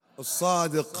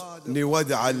الصادق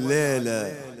نودع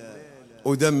الليلة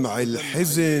ودمع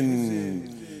الحزن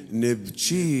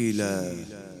نبجيله.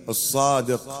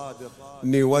 الصادق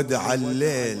نودع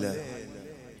الليلة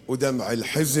ودمع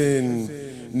الحزن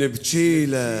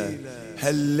نبجيله.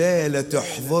 هالليلة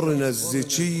تحضرنا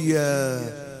الزكية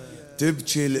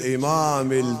تبكي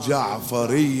الإمام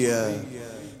الجعفرية.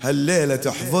 هالليلة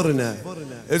تحضرنا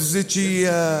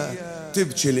الزكية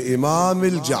تبكي الإمام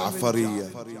الجعفرية.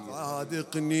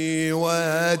 صادقني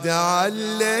ودع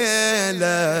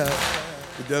الليلة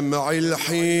ودمع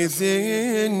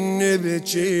الحزن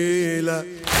نبجيله.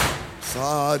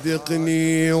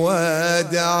 صادقني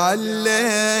ودع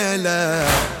الليلة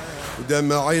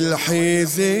ودمع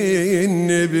الحزن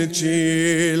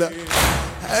نبجيله.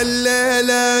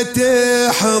 الليلة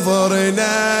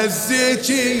تحضرنا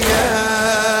الزكية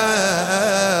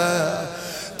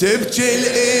تبكي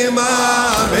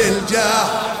الإمام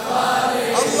الجعفري.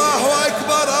 الله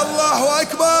أكبر الله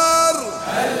أكبر.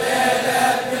 الليلة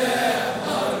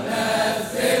تحضرنا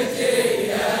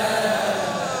الزكية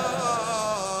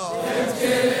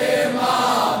تبكي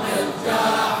الإمام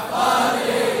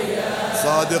الجعفري.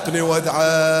 صادقني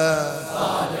ودعه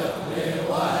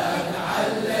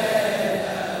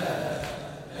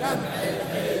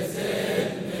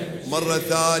مرة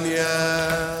ثانية.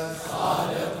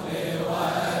 صادقني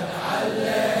ودع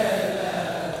الليلة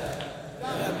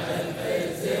دمع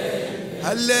الحزن.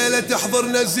 هالليلة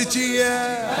تحضرنا الزكية.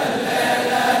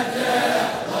 هالليلة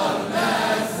تحضرنا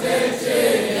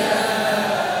الزكية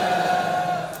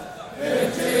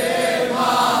تبكي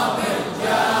الإمام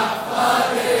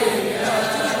الجعفري.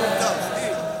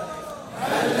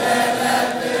 هالليلة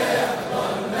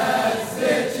تحضرنا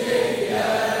الزكية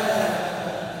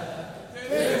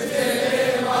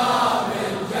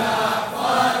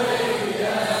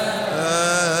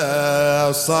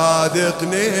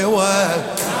صادقني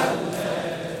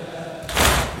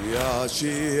يا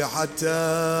شيعة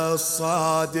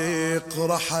الصادق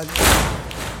رحل.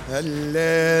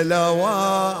 الليلة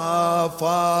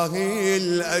وافاه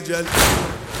الأجل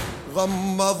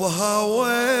غمضها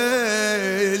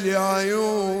ويل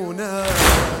عيونه.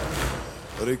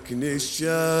 ركن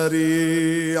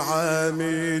الشريعة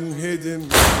من هدم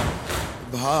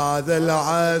بهذا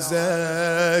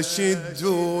العزا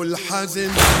شدوا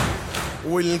الحزن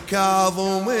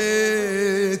والكاظم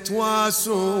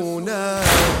تواسونا.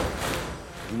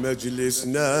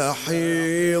 مجلسنا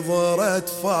حضرت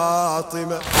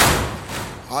فاطمة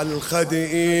عالخد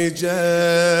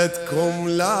اجتكم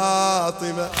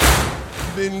لاطمة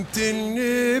بنت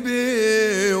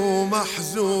النبي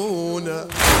ومحزونة.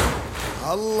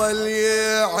 الله اللي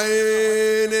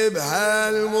يعين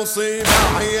بهالمصيبة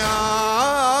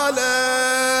عياله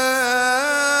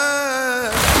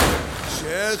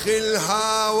شيخ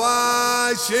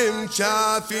الهواشم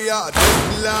شافيات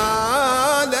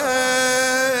دلاله.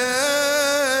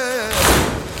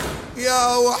 يا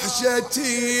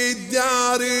وحشتي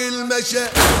الدار المشى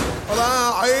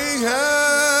راعيها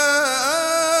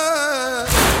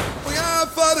ويا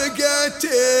فرقة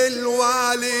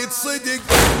الوالد صدق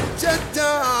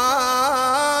جداله.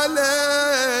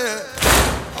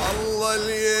 الله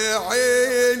اللي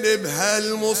يعين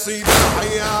بهالمصيبة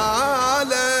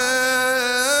عياله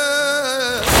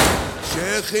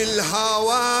شيخ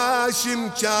الهواشم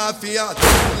كافيات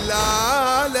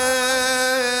دلاله.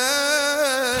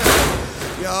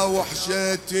 يا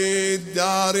وحشتي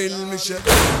الدار المشى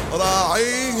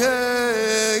راعيها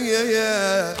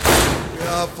يا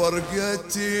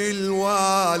فرقة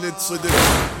الوالد صدق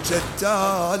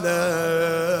جداله.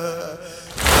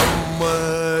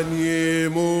 من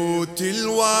يموت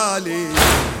الوالي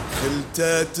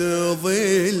خلته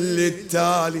تظل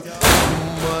التالي.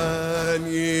 من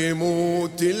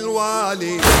يموت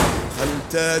الوالي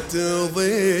خلته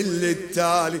تظل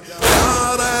التالي.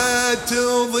 صارت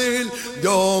تظل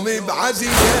دوم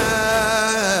بعزية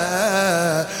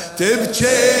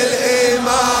تبكي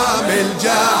الإمام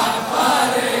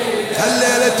الجعفري.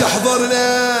 هالليلة تحضرنا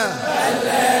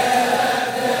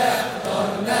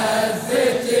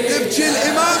تبكي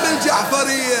الإمام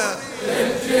الجعفرية.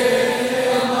 تبكي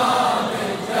الإمام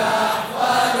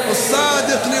الجعفري.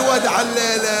 الصادقني ودع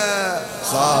الليلة.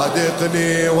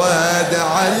 صادقني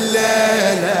ودع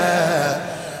الليلة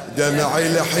دمع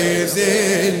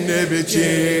الحزن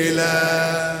نبجيله.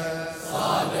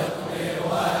 صادقني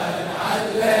ودع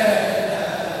الليلة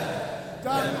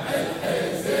دمع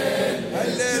الحزن.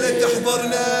 هالليلة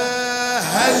تحضرنا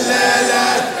هالليلة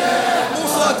مو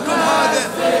صوتكم هذا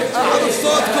أعرف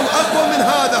صوتكم أقوى من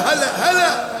هذا. هلا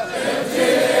هلا تبكي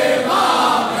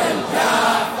الإمام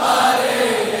الجعفري.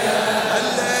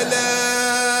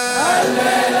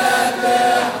 الليلة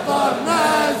تحضرنا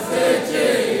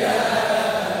الزكية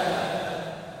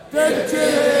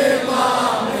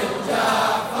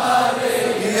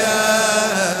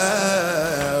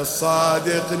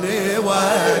صادقني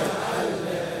ودع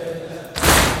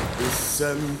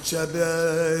السمكة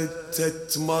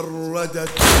بتت مردت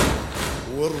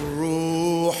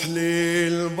والروح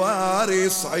للباري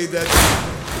صعدت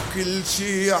وكل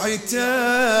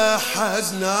شيعته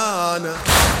حزنانة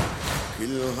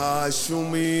كلها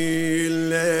شميل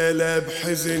ليلة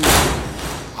بحزن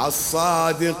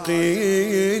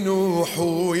عالصادقين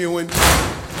وحوي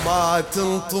ما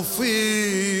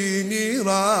تنطفي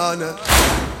نيرانه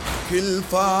كل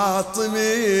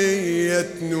فاطمية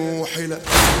نوحلة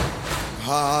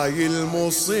هاي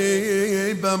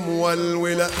المصيبة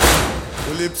مولولة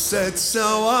ولبست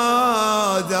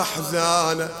سواد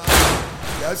أحزانه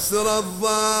كسر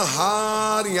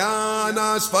الظهر يا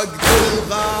ناس فقد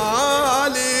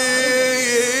الغالي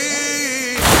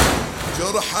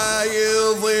جرحه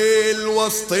يظل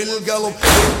وسط القلب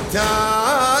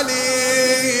التالي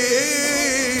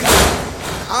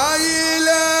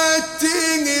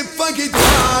عايلتي فقد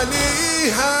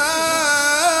عليها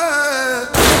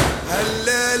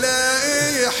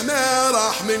هالليلة احنا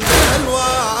راح من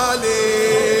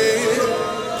الوالي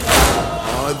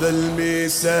هذا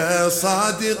الميسا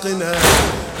صادقنا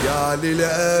يا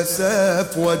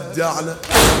للأسف ودعنا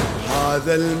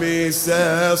هذا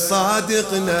الميسا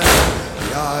صادقنا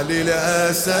يا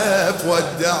للأسف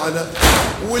ودعنا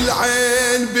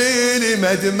والعين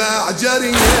بالمدمع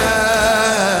جرية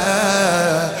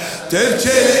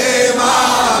تبكي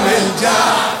الإمام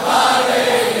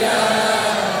الجعفرية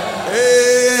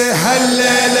إيه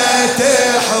هالليلة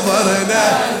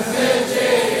تحضرنا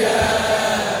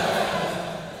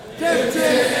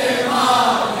تبكي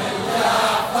الإمام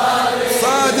الجعفرية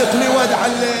صادقني ودع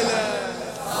الليلة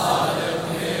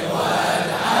صادقني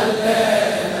ودع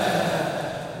الليلة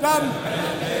دم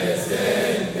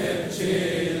الحزن تبكي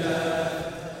له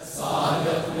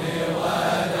صادقني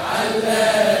ودع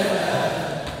الليلة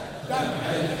دمع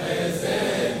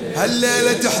الحزن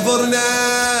هالليلة تحضرنا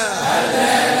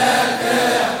الليلة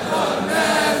تحضرنا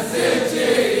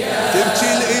الزكية تبكي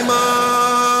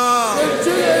الإمام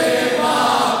تبكي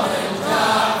الإمام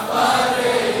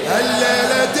الجعفرية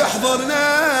هالليلة تحضرنا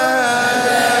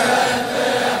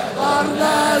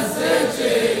تحضرنا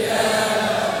الزكية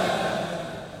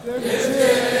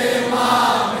تبكي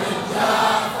الإمام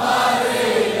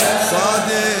الجعفرية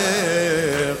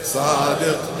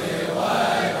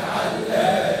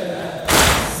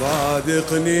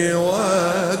صادقني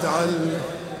ودع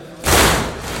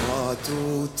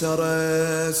ماتوا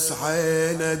ترس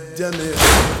عين الدمع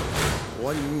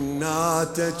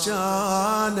والناتة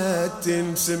كانت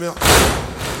تنسمع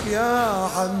يا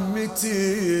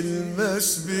عمتي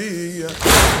المسبية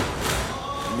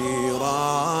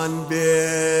نيران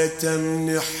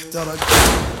بيتم احترق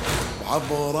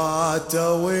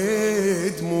وعبراته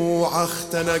ودموع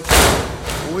اختنق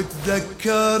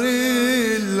وتذكر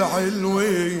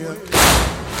العلوية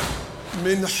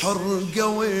من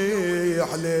حرقوي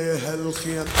عليها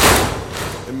الخيم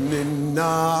من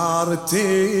النار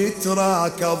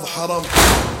تتراكض حرم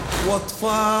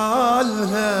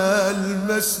واطفالها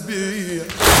المسبية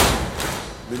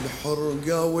من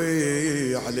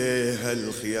حرقوي عليها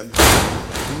الخيم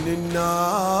من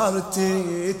النار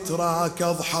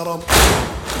تتراكض حرم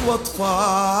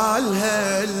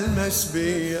واطفالها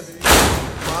المسبية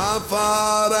ما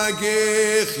فارق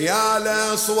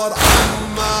خيال صور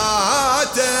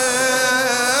عماته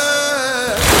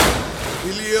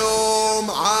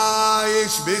اليوم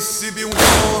عايش بالسبي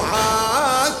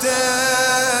ونوعاته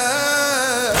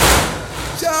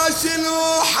شاشل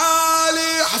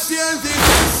وحالي حسين ذي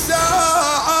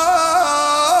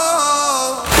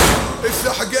الساعة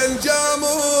اسحق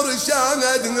الجمهور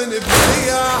شاهد من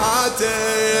بنياته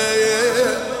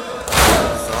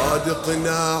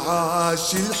صادقنا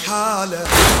عاش الحالة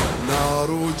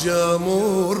نار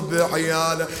وجمور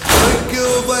بعياله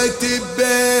ركضت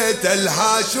ببيت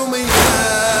الهاشمية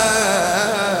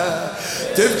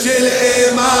تبكي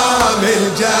الإمام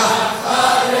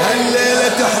الجعفر هالليلة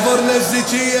تحضرنا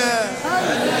الزكية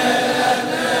الليلة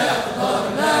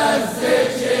تحضرنا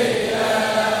الزكية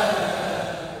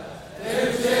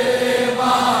تبكي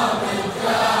الإمام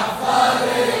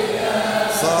الجعفرية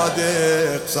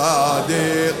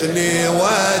صادقني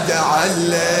ودع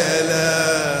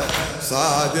الليلة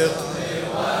صادقني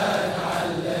ودع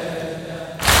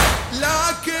الليلة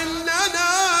لكننا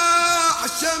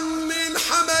عشم من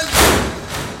حمل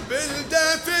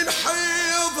بالدفن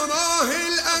حيضناه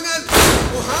الأمل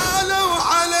وهالوا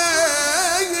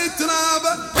عليه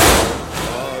ترابه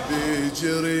ما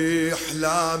بيجريح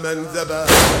لا من ذبه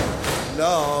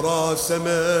لا راس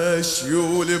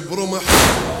مشيول برمح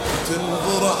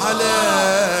تنظر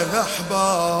عليه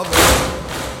أحبابه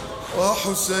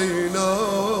وحسينا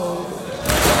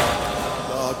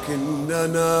كنا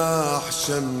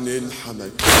نحشى من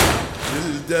الحمل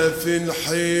للدفن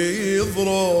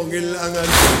حيضرق الأمل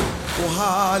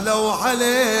وهالوا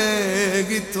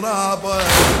عليك ترابه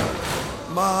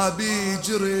ما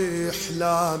بيجرح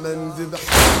لا من ذبح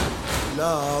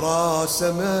لا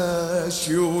راسه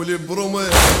مشيول برمه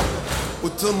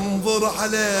وتنظر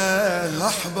عليه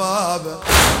أحبابه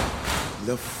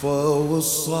لفوا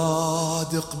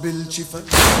الصادق بالجفن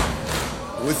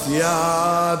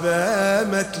وثيابه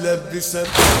متلبسا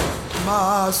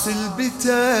ما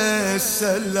سلبته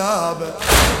السلابه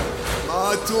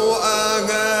ماتوا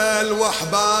أهل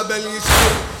وأحباب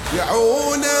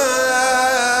يشيعونه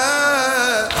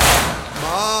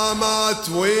ما مات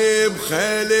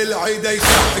وبخيل العدا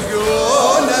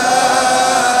يسحقونه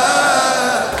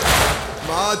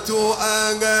ماتوا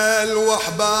أهل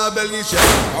وأحباب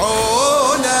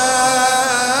يشيعونه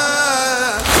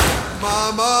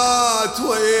ما مات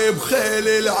وبخيل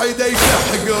العدا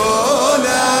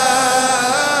يسحقونه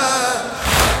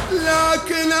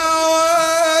لكن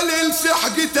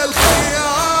سحقة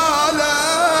الخيالة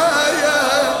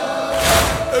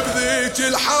بذيك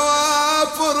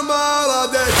الحوافر ما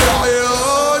ردت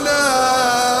عيونه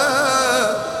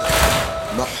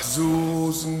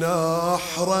محزوز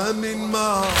نحره من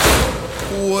ماء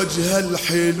وجه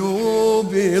الحلو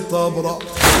بطبره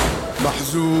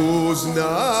محزوز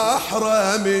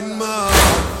نحره من ماء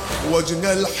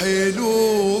وجه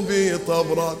الحلو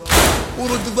بطبره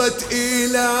وركضت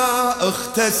إلى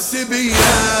أخت السبية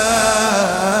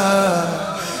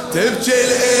تبكي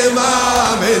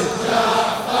الإمام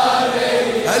الجعفري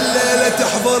الليلة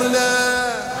تحضرنا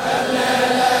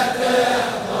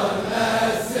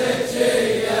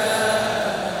السجية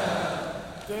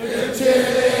تبكي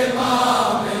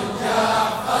الإمام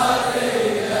الجعفري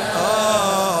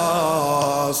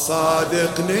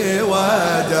صادقني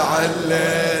ودع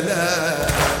الليلة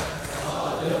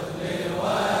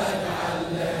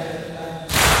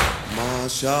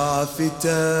شافت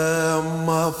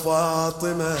أم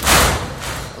فاطمة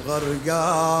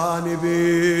غرقان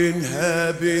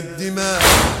بينها بالدماء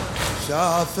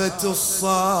شافت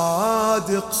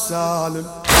الصادق سالم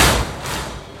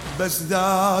بس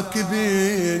ذاك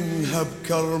بينها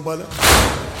بكربلة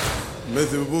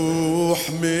مذبوح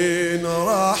من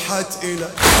راحت إلى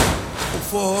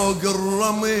وفوق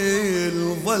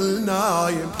الرمل ظل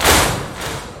نايم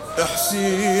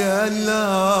حسين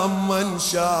لما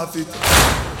شافت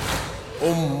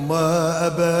أمه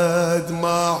أبد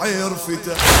ما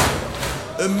عرفته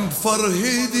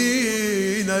مفرهدين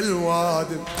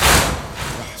الوادم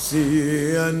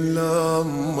حسين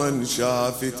لما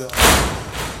شافته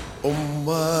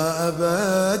أمه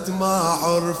أبد ما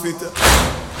عرفته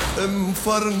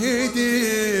مفرهدين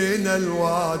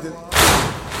الوادم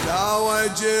لا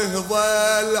وجه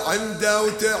ظل عنده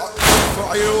وتعرف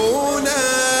عيونه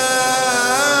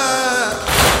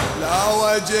لا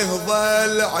وجه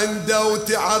ظل عنده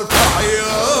وتعرف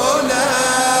عيونه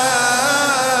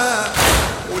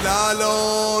ولا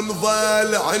لون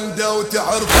ظل عنده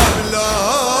وتعرف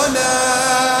بلونه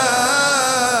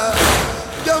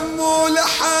دم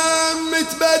ولحم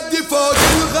متبدي فوق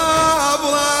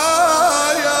الغابره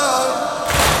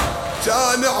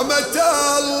كان نعمة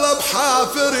الله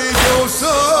بحافر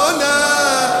يدوسونه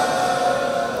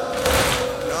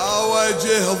لا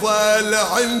وجه ظل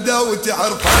عنده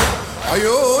وتعرف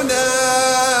عيونه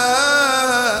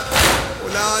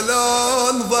ولا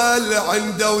لون ظل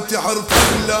عنده وتعرف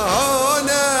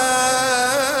لونه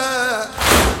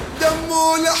دم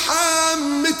ولحم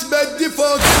متبدي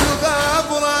فوق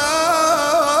الغبره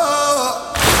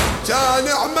كان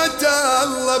نعمة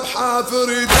الله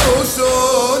بحافر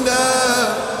يدوسونه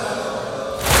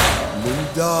من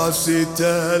داسة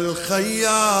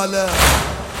الخيالة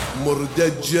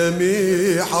مردت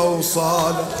جميع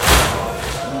أوصاله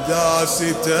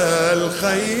داسة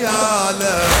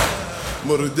الخيالة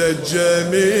مردت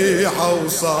جميع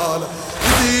أوصاله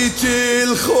ذيك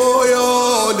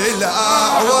الخيول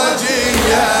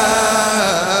الأعوجية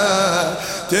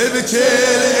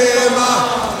تبكي الإمام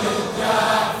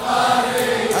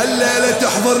الليلة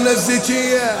تحضرنا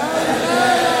الزكية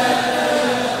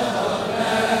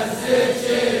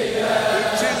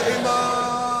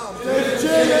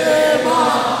تبكي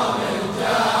الإمام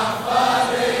الجعفرية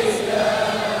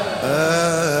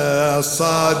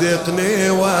صادقني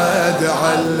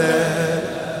ودع الليل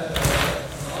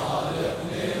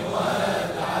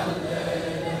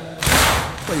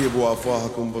طيب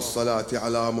وافواهكم بالصلاة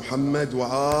على محمد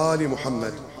وآل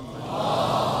محمد.